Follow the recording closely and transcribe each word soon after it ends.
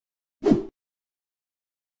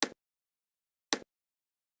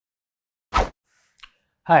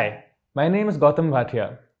Hi, my name is Gautam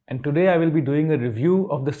Bhatia, and today I will be doing a review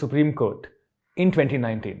of the Supreme Court in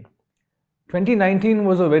 2019. 2019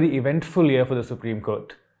 was a very eventful year for the Supreme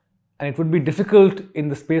Court, and it would be difficult in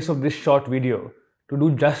the space of this short video to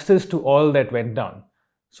do justice to all that went down.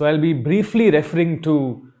 So I'll be briefly referring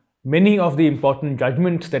to many of the important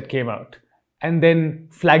judgments that came out, and then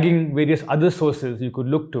flagging various other sources you could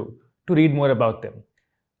look to read more about them.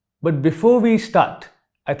 But before we start,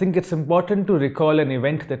 I think it's important to recall an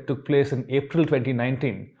event that took place in April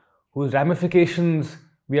 2019, whose ramifications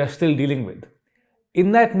we are still dealing with.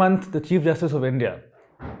 In that month, the Chief Justice of India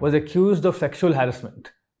was accused of sexual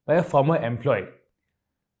harassment by a former employee.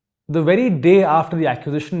 The very day after the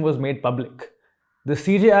accusation was made public, the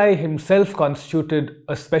CJI himself constituted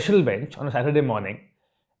a special bench on a Saturday morning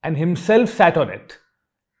and himself sat on it.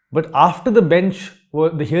 But after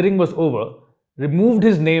the hearing was over, removed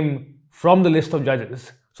his name from the list of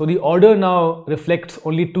judges. So the order now reflects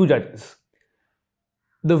only 2 judges.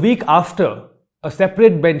 The week after, a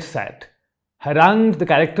separate bench sat, harangued the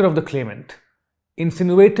character of the claimant,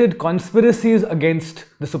 insinuated conspiracies against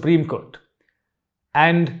the Supreme Court,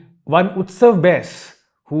 and one Utsav Bes,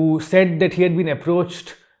 who said that he had been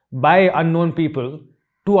approached by unknown people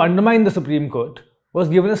to undermine the Supreme Court, was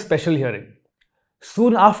given a special hearing.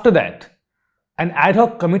 Soon after that, an ad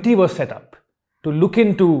hoc committee was set up to look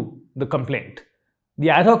into the complaint. The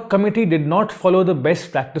ad hoc committee did not follow the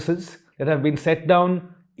best practices that have been set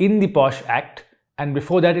down in the POSH Act and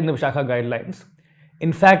before that in the Vishakha guidelines.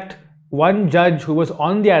 In fact, one judge who was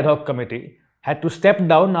on the ad hoc committee had to step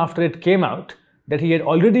down after it came out that he had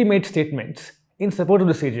already made statements in support of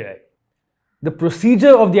the CJI. The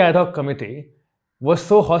procedure of the ad hoc committee was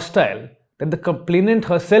so hostile that the complainant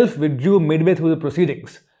herself withdrew midway through the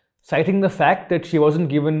proceedings, citing the fact that she wasn't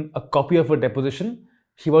given a copy of her deposition,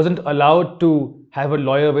 she wasn't allowed to have a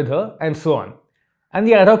lawyer with her, and so on. And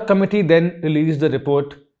the ad hoc committee then released the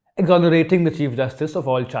report exonerating the Chief Justice of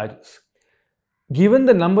all charges. Given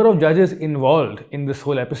the number of judges involved in this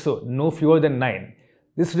whole episode, no fewer than 9,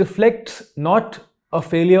 this reflects not a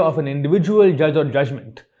failure of an individual judge or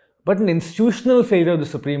judgment, but an institutional failure of the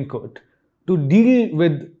Supreme Court to deal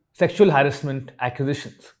with sexual harassment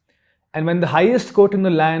accusations. And when the highest court in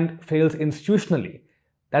the land fails institutionally,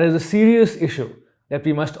 that is a serious issue that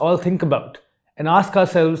we must all think about and ask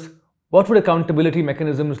ourselves, what would accountability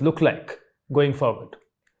mechanisms look like going forward?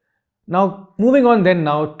 Now, moving on then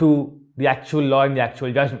now to the actual law and the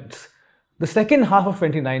actual judgments. The second half of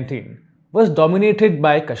 2019 was dominated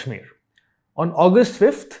by Kashmir. On August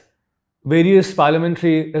 5th, various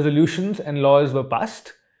parliamentary resolutions and laws were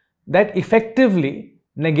passed that effectively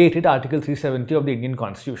negated Article 370 of the Indian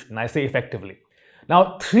Constitution. I say effectively.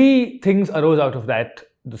 Now, 3 things arose out of that,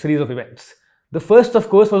 the series of events. The first, of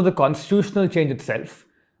course, was the constitutional change itself.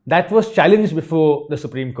 That was challenged before the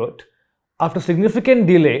Supreme Court. After significant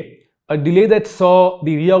delay, a delay that saw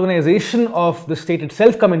the reorganization of the state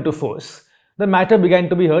itself come into force, the matter began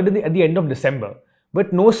to be heard at the end of December.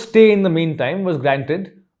 But no stay in the meantime was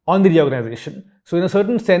granted on the reorganization. So in a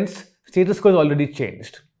certain sense, status quo has already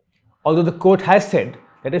changed. Although the court has said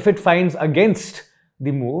that if it finds against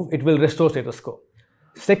the move, it will restore status quo.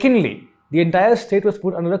 Secondly, the entire state was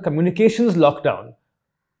put under a communications lockdown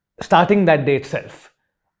starting that day itself.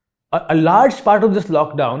 A large part of this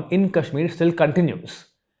lockdown in Kashmir still continues.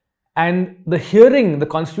 And the hearing, the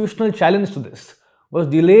constitutional challenge to this, was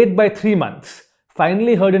delayed by 3 months,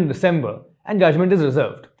 finally heard in December, and judgment is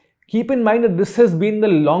reserved. Keep in mind that this has been the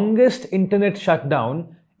longest internet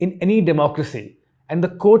shutdown in any democracy, and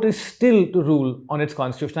the court is still to rule on its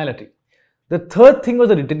constitutionality. The third thing was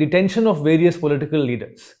the detention of various political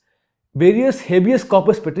leaders. Various habeas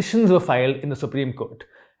corpus petitions were filed in the Supreme Court,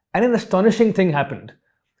 and an astonishing thing happened.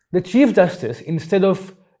 The Chief Justice, instead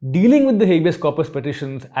of dealing with the habeas corpus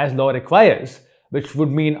petitions as law requires, which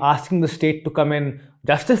would mean asking the state to come and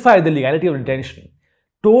justify the legality of detention,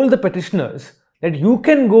 told the petitioners that you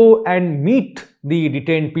can go and meet the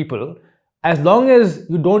detained people as long as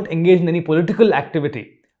you don't engage in any political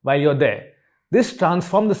activity while you're there. This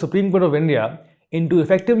transformed the Supreme Court of India into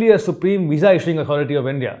effectively a supreme visa issuing authority of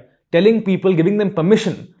India, telling people, giving them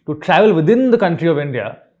permission to travel within the country of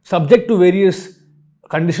India, subject to various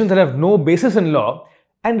conditions that have no basis in law,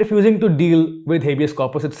 and refusing to deal with habeas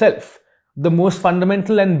corpus itself, the most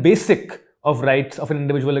fundamental and basic of rights of an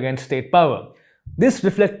individual against state power. This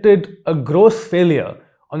reflected a gross failure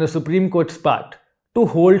on the Supreme Court's part to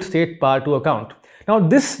hold state power to account. Now,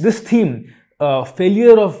 this theme,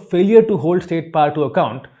 failure to hold state power to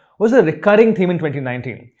account, was a recurring theme in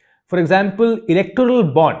 2019. For example, electoral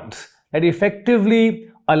bonds that effectively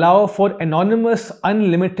allow for anonymous,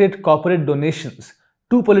 unlimited corporate donations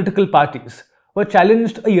to political parties were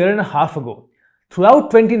challenged a year and a half ago.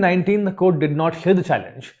 Throughout 2019, the court did not hear the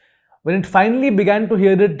challenge. When it finally began to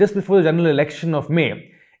hear it just before the general election of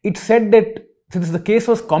May, it said that since the case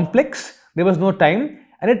was complex, there was no time,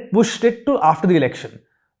 and it pushed it to after the election,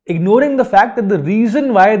 ignoring the fact that the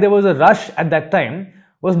reason why there was a rush at that time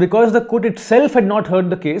was because the court itself had not heard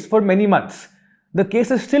the case for many months. The case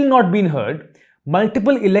has still not been heard.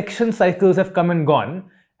 Multiple election cycles have come and gone,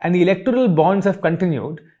 and the electoral bonds have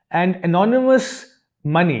continued, and anonymous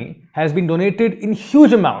money has been donated in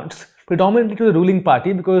huge amounts, predominantly to the ruling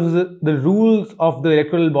party, because the rules of the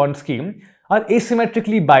electoral bond scheme are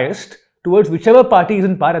asymmetrically biased towards whichever party is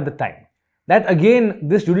in power at the time. That again,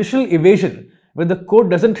 this judicial evasion, where the court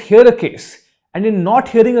doesn't hear a case, and in not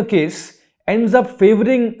hearing a case, ends up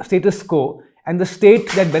favoring status quo and the state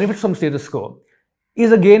that benefits from status quo,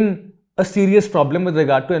 is again a serious problem with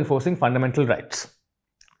regard to enforcing fundamental rights.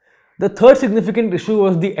 The third significant issue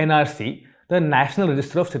was the NRC, the National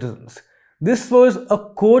Register of Citizens. This was a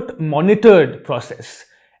court-monitored process,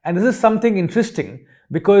 and this is something interesting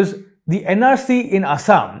because the NRC in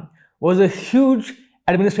Assam was a huge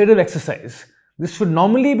administrative exercise. This should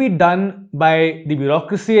normally be done by the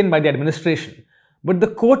bureaucracy and by the administration, but the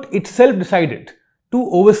court itself decided to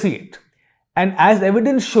oversee it. And as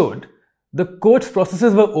evidence showed, the court's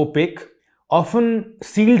processes were opaque, often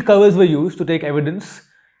sealed covers were used to take evidence,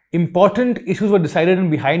 important issues were decided in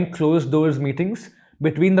behind closed doors meetings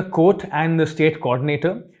between the court and the state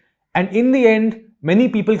coordinator, and in the end, many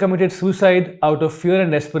people committed suicide out of fear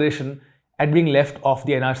and desperation at being left off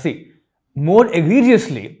the NRC. More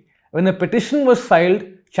egregiously, when a petition was filed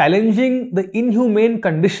challenging the inhumane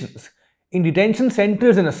conditions in detention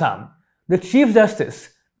centers in Assam, the Chief Justice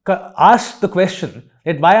asked the question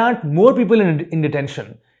that why aren't more people in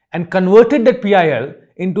detention, and converted that PIL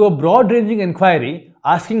into a broad-ranging inquiry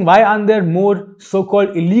asking why aren't there more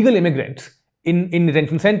so-called illegal immigrants in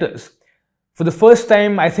detention centers. For the first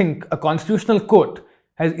time, I think, a constitutional court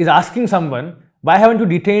is asking someone, why haven't you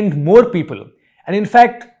detained more people? And in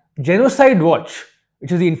fact, Genocide Watch,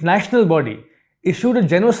 which is the international body, issued a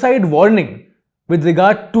genocide warning with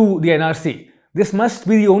regard to the NRC. This must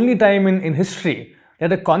be the only time in history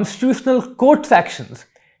that a constitutional court's actions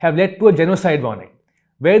have led to a genocide warning.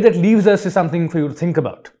 Where that leaves us is something for you to think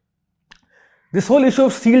about. This whole issue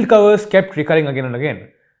of sealed covers kept recurring again and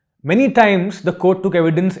again. Many times, the court took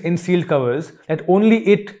evidence in sealed covers that only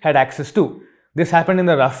it had access to. This happened in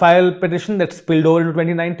the Rafale petition that spilled over into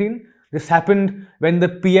 2019. This happened when the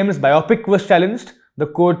PM's biopic was challenged. The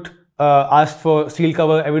court asked for sealed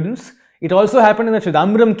cover evidence. It also happened in the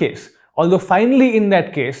Chidambaram case, although finally in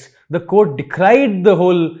that case, the court decried the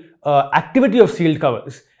whole activity of sealed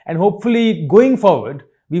covers. And hopefully, going forward,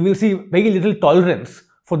 we will see very little tolerance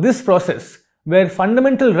for this process, where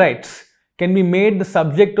fundamental rights can be made the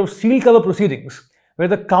subject of sealed cover proceedings, where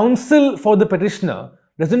the counsel for the petitioner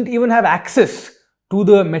doesn't even have access to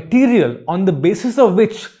the material on the basis of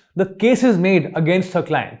which the case is made against her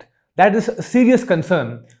client. That is a serious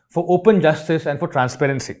concern for open justice and for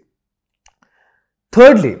transparency.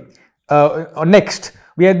 Thirdly, next,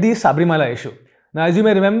 we had the Sabarimala issue. Now, as you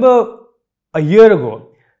may remember, a year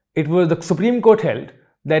ago, it was the Supreme Court held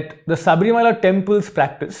that the Sabarimala temple's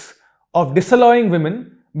practice of disallowing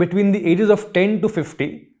women between the ages of 10 to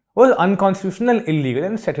 50 was unconstitutional and illegal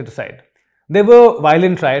and set it aside. There were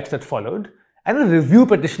violent riots that followed, and a review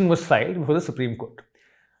petition was filed before the Supreme Court.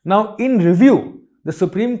 Now, in review, the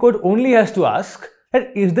Supreme Court only has to ask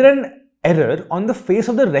that is there an error on the face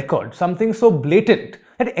of the record, something so blatant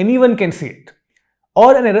that anyone can see it,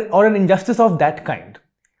 or an error or an injustice of that kind.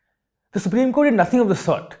 The Supreme Court did nothing of the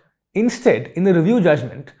sort. Instead, in the review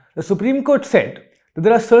judgment, the Supreme Court said that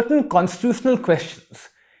there are certain constitutional questions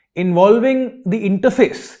involving the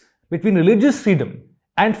interface between religious freedom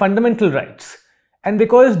and fundamental rights. And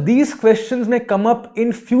because these questions may come up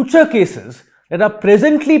in future cases that are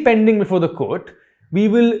presently pending before the court, we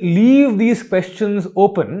will leave these questions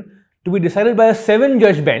open to be decided by a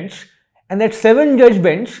 7-judge bench, and that 7-judge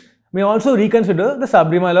bench may also reconsider the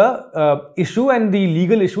Sabarimala issue and the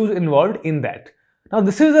legal issues involved in that. Now,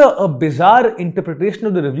 this is a bizarre interpretation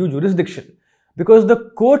of the review jurisdiction, because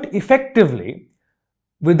the court effectively,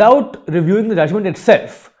 without reviewing the judgment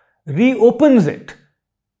itself, reopens it,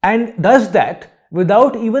 and does that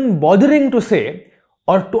without even bothering to say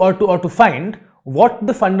or to find what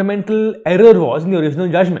the fundamental error was in the original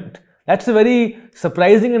judgment. That's a very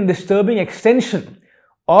surprising and disturbing extension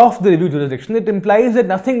of the review jurisdiction. It implies that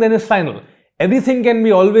nothing then is final. Everything can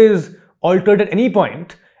be always altered at any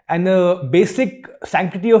point, and the basic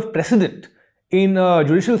sanctity of precedent in a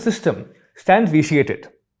judicial system stands vitiated.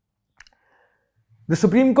 The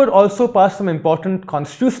Supreme Court also passed some important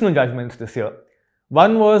constitutional judgments this year.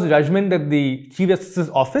 One was a judgment that the Chief Justice's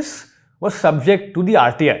office was subject to the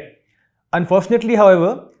RTI. Unfortunately,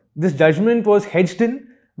 however, this judgment was hedged in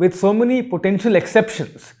with so many potential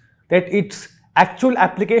exceptions that its actual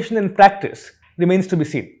application in practice remains to be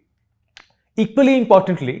seen. Equally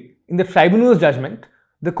importantly, in the tribunal's judgment,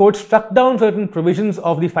 the court struck down certain provisions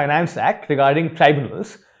of the Finance Act regarding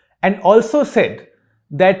tribunals and also said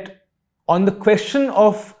that on the question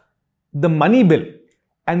of the money bill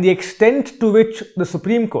and the extent to which the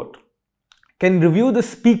Supreme Court can review the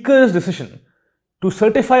Speaker's decision to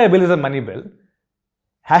certify a bill as a money bill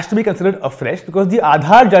has to be considered afresh because the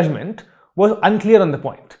Aadhaar judgment was unclear on the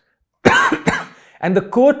point. And the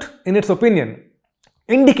court, in its opinion,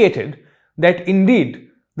 indicated that indeed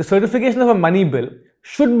the certification of a money bill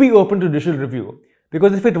should be open to judicial review,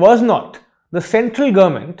 because if it was not, the central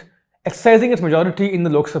government, exercising its majority in the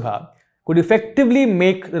Lok Sabha, could effectively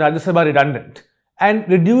make the Rajya Sabha redundant and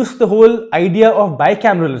reduce the whole idea of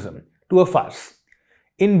bicameralism to a farce.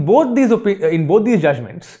 In both these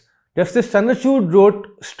judgments, Justice Chandrachud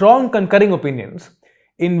wrote strong concurring opinions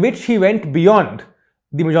in which he went beyond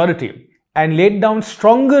the majority and laid down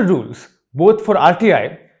stronger rules both for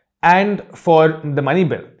RTI and for the money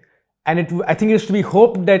bill. And I think it is to be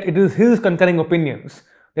hoped that it is his concurring opinions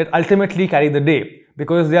that ultimately carry the day,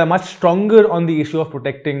 because they are much stronger on the issue of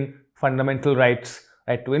protecting fundamental rights,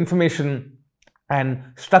 right to information, and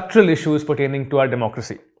structural issues pertaining to our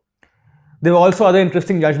democracy. There were also other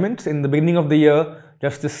interesting judgments. In the beginning of the year,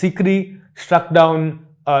 Justice Sikri struck down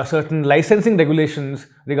certain licensing regulations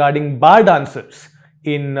regarding bar dancers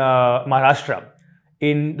in Maharashtra.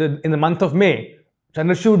 In the month of May,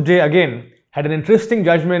 Chandrachud J again had an interesting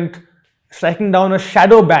judgment striking down a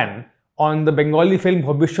shadow ban on the Bengali film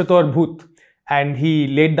Bhabhyashat Aur Bhoot, and he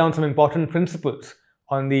laid down some important principles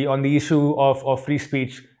on the issue of free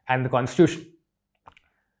speech and the constitution.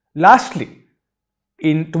 Lastly,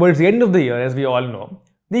 towards the end of the year, as we all know,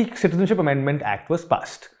 the Citizenship Amendment Act was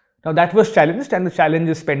passed. Now that was challenged, and the challenge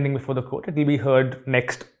is pending before the court. It will be heard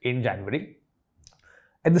next in January.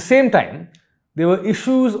 At the same time, there were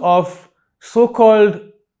issues of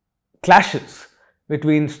so-called clashes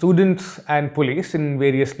between students and police in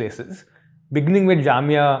various places, beginning with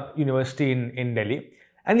Jamia University in Delhi.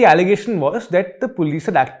 And the allegation was that the police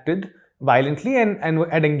had acted violently and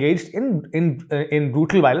had engaged in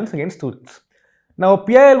brutal violence against students. Now, a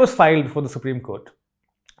PIL was filed before the Supreme Court.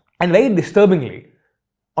 And very disturbingly,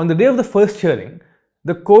 on the day of the first hearing,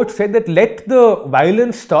 the court said that let the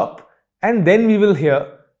violence stop and then we will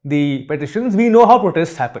hear the petitions. We know how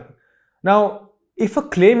protests happen. Now, if a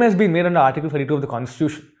claim has been made under Article 32 of the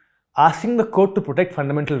Constitution, asking the court to protect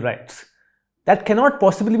fundamental rights, that cannot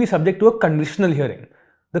possibly be subject to a conditional hearing.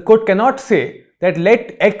 The court cannot say that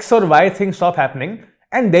let X or Y thing stop happening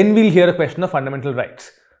and then we'll hear a question of fundamental rights.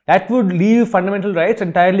 That would leave fundamental rights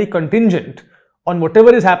entirely contingent on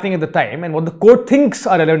whatever is happening at the time and what the court thinks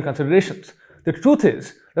are relevant considerations. The truth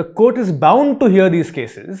is, the court is bound to hear these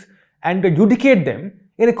cases and to adjudicate them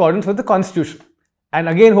in accordance with the Constitution. And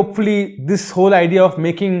again, hopefully, this whole idea of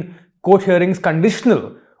making court hearings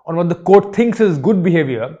conditional on what the court thinks is good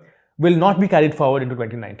behavior will not be carried forward into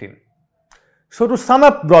 2019. So to sum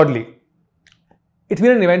up broadly, it's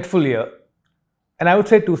been an eventful year, and I would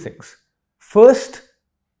say two things. First,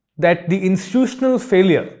 that the institutional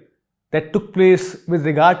failure that took place with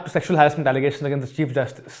regard to sexual harassment allegations against the Chief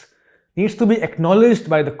Justice needs to be acknowledged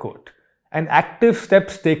by the court and active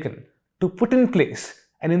steps taken to put in place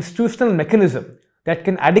an institutional mechanism that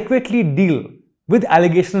can adequately deal with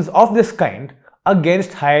allegations of this kind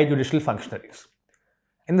against high judicial functionaries.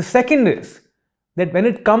 And the second is that when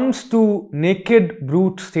it comes to naked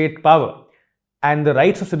brute state power and the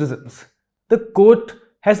rights of citizens, the court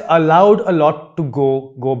has allowed a lot to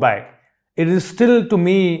go by. It is still, to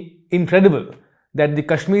me, incredible that the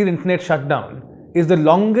Kashmir internet shutdown is the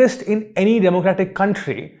longest in any democratic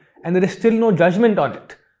country and there is still no judgment on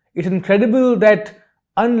it. It's incredible that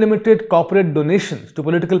unlimited corporate donations to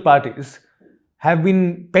political parties have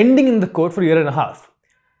been pending in the court for a year and a half.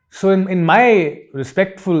 So in my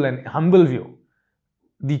respectful and humble view,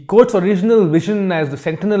 the court's original vision as the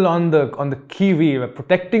sentinel on the kiwi of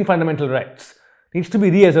protecting fundamental rights needs to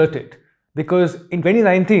be reasserted, because in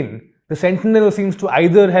 2019, the sentinel seems to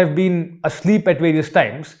either have been asleep at various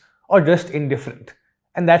times or just indifferent.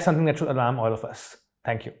 And that's something that should alarm all of us.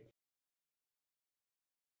 Thank you.